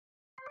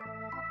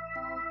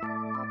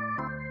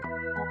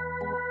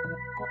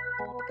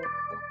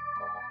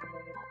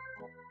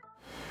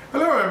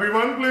Hello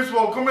everyone, please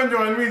welcome and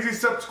join me Easy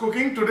Steps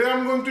Cooking. Today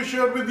I'm going to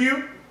share with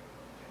you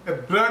a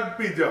bread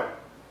pizza,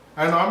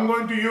 and I'm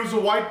going to use a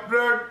white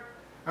bread,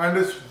 and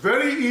it's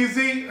very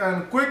easy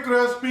and quick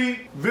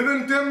recipe.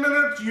 Within 10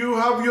 minutes you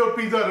have your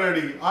pizza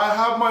ready. I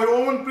have my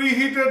oven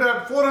preheated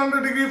at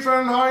 400 degrees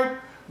Fahrenheit,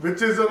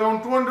 which is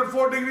around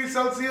 204 degrees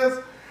Celsius.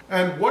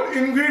 And what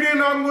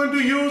ingredient I'm going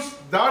to use,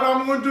 that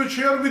I'm going to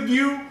share with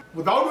you.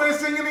 Without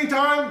wasting any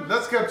time,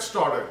 let's get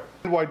started.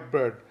 White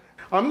bread.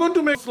 I'm going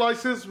to make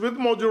slices with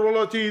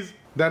mozzarella cheese.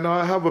 Then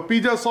I have a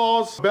pizza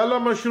sauce, bella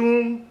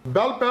mushroom,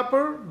 bell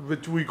pepper,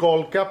 which we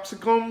call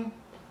capsicum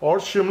or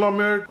shimla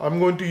mirch. I'm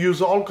going to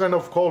use all kind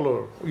of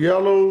color,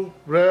 yellow,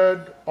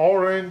 red,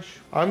 orange.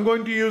 I'm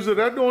going to use a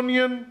red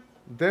onion,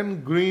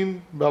 then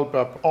green bell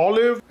pepper,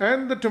 olive,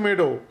 and the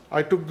tomato.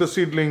 I took the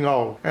seedling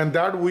out, and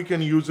that we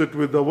can use it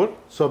with our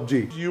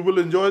sabji. You will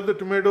enjoy the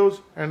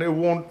tomatoes and it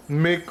won't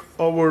make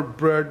our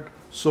bread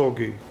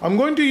soggy. I'm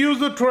going to use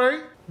the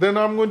tray. Then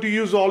I'm going to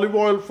use olive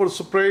oil for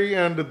spray,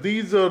 and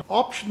these are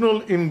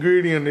optional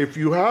ingredient. If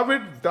you have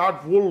it,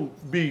 that will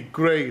be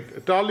great.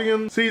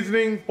 Italian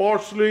seasoning,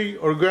 parsley,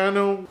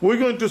 oregano. We're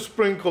going to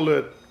sprinkle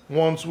it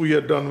once we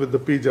are done with the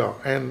pizza,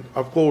 and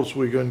of course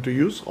we're going to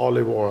use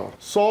olive oil.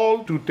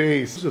 Salt to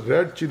taste,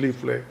 red chili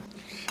flake.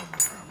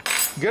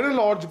 Get a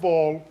large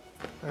bowl,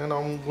 and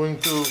I'm going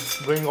to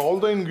bring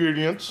all the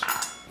ingredients.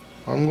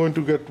 I'm going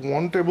to get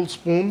 1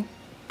 tablespoon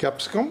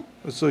capsicum.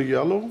 It's a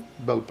yellow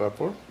bell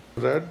pepper.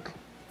 Red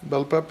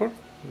bell pepper,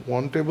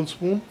 1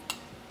 tablespoon.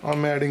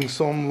 I'm adding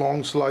some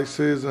long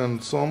slices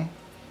and some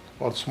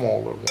are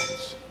smaller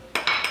ones.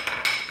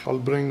 I'll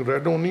bring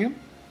red onion,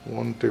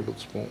 1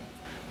 tablespoon.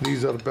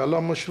 These are bella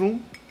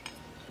mushroom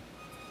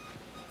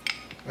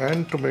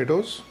and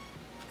tomatoes,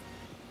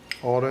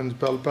 orange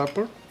bell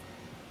pepper,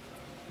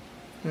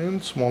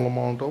 and small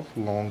amount of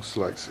long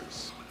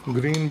slices.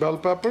 Green bell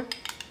pepper,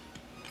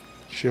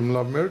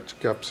 shimla mirch,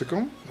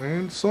 capsicum,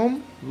 and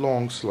some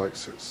long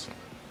slices.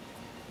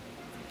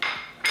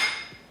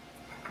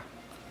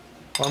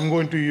 I'm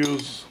going to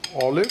use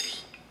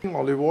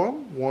olive oil,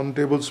 1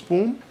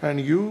 tablespoon,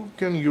 and you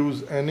can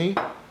use any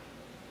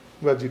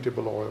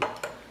vegetable oil,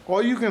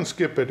 or you can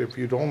skip it if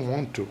you don't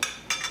want to.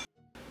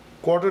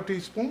 1/4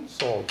 teaspoon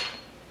salt.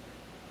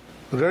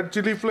 Red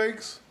chili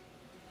flakes,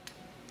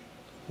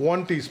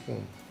 1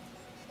 teaspoon.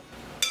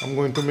 I'm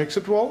going to mix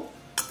it well.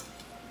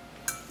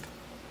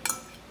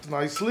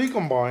 Nicely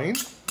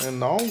combined, and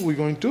now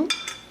we're going to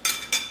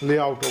lay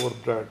out our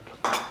bread.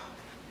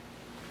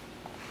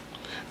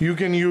 You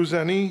can use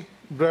any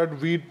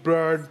bread, wheat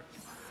bread,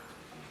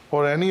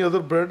 or any other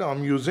bread.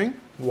 I'm using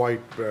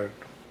white bread.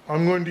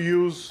 I'm going to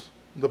use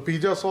the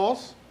pizza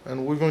sauce,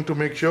 and we're going to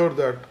make sure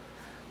that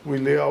we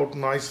lay out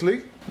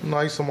nicely,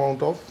 nice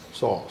amount of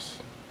sauce.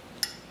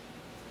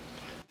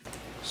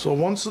 So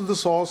once the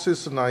sauce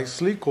is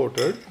nicely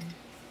coated,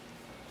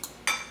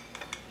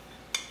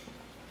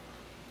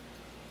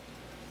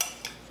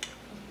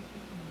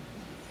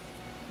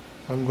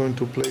 I'm going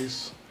to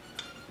place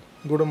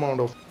good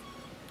amount of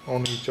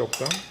on each of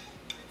them.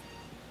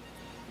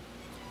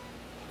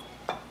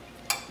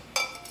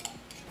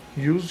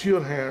 Use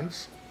your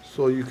hands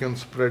so you can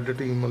spread it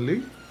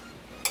evenly.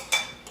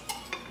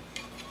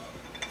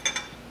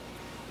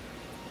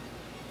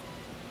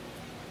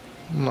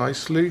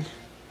 Nicely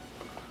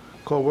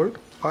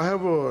covered. I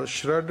have a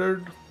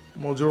shredded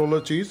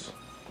mozzarella cheese,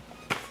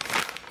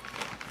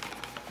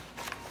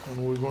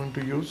 and we're going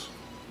to use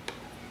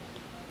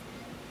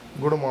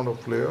good amount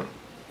of layer.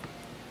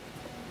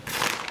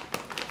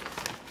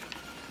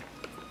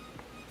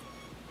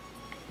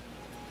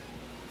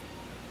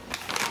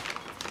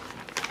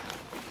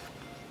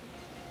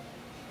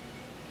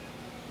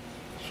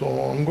 So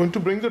I'm going to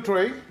bring the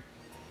tray.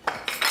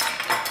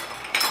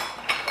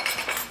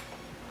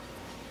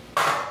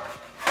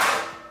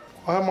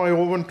 I have my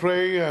oven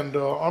tray, and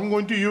I'm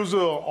going to use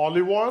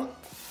olive oil.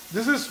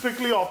 This is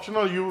strictly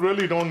optional. You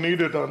really don't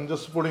need it. I'm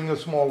just putting a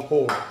small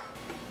hole.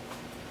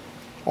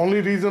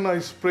 Only reason I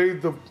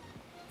sprayed the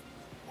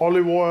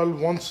olive oil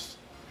once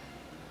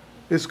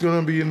it's going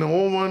to be in the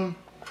oven,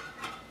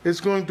 it's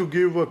going to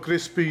give a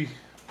crispy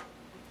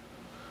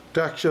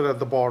texture at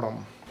the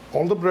bottom.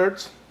 All the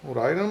breads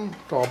right on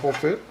top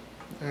of it,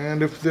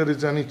 and if there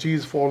is any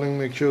cheese falling,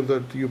 make sure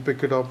that you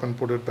pick it up and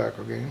put it back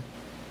again.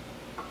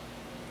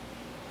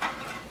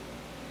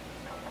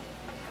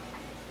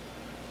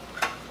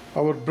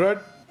 Our bread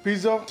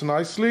pizza is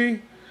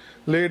nicely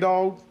laid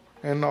out,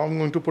 and now I'm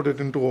going to put it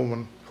into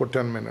oven for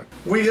 10 minutes.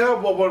 We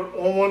have our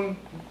oven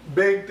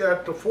baked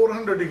at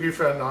 400 degrees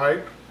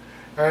Fahrenheit,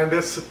 and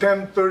it's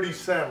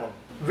 10:37.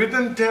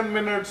 Within 10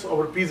 minutes,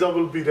 our pizza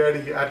will be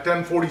ready. At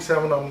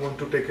 10:47, I'm going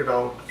to take it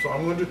out. So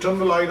I'm going to turn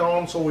the light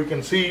on so we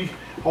can see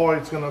how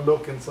it's going to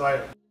look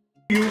inside.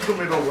 Use the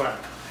middle rack.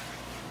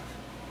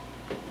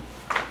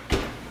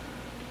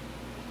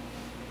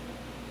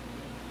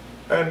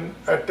 And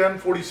at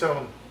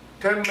 10:47,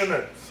 10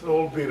 minutes, it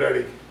will be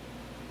ready.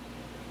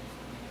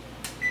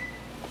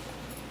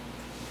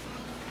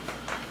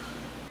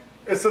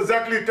 It's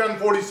exactly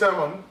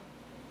 10:47.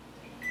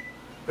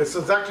 It's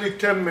exactly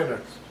 10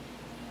 minutes.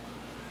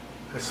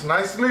 It's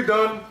nicely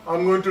done.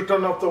 I'm going to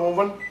turn off the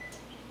oven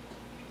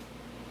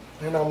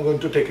and I'm going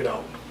to take it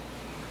out.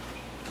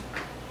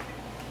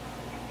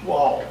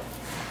 Wow.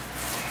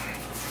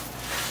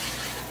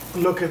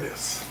 Look at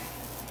this.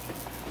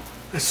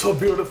 It's so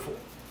beautiful.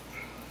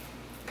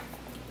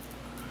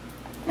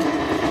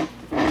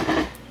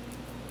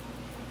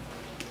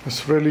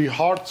 It's really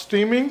hot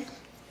steaming.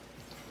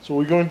 So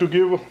we're going to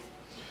give a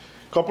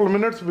couple of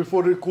minutes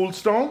before it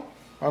cools down.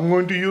 I'm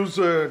going to use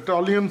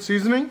Italian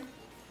seasoning.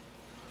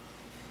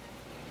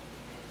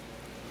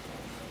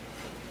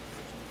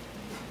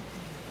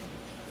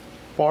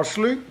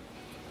 Parsley.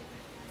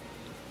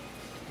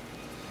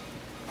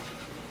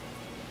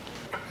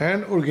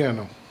 And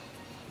oregano.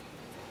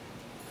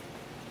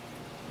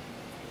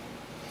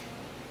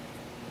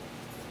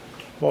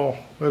 Wow,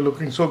 they're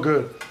looking so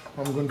good.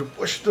 I'm going to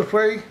push the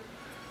tray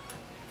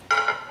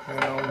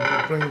and I'm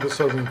going to bring the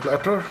serving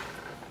platter.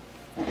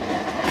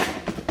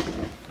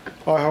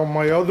 I have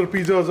my other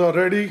pizzas are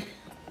ready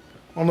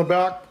on the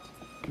back.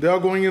 They are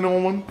going in the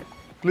oven.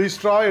 Please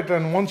try it,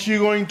 and once you're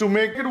going to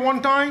make it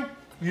one time,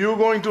 you're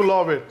going to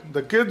love it.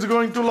 The kids are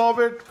going to love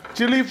it.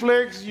 Chili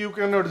flakes you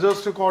can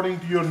adjust according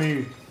to your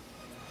need.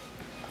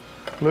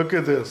 Look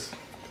at this.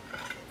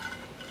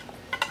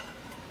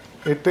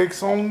 It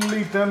takes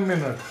only 10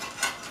 minutes.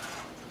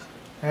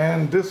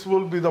 And this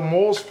will be the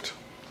most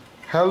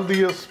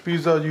healthiest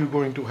pizza you're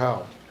going to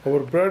have. Our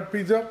bread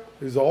pizza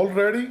is all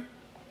ready.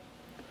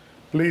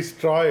 Please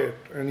try it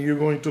and you're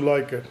going to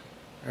like it.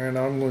 And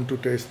I'm going to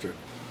taste it.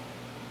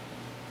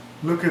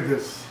 Look at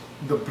this.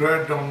 The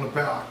bread on the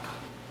back.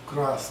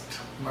 Crust.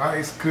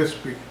 Nice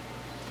crispy.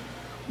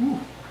 Ooh,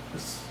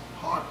 it's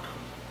hot.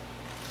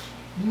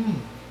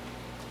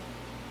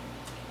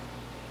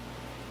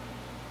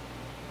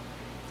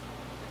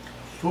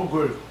 So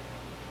good.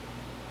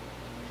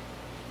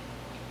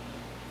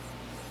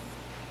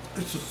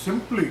 It's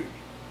simply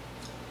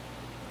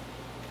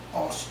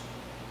awesome.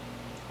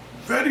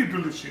 Very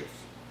delicious.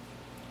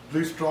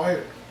 Please try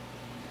it.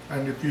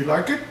 And if you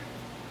like it,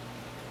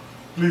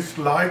 please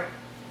like,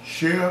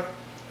 share,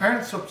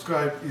 and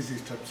subscribe Easy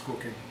Steps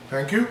Cooking.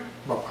 Thank you.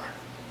 Bye-bye.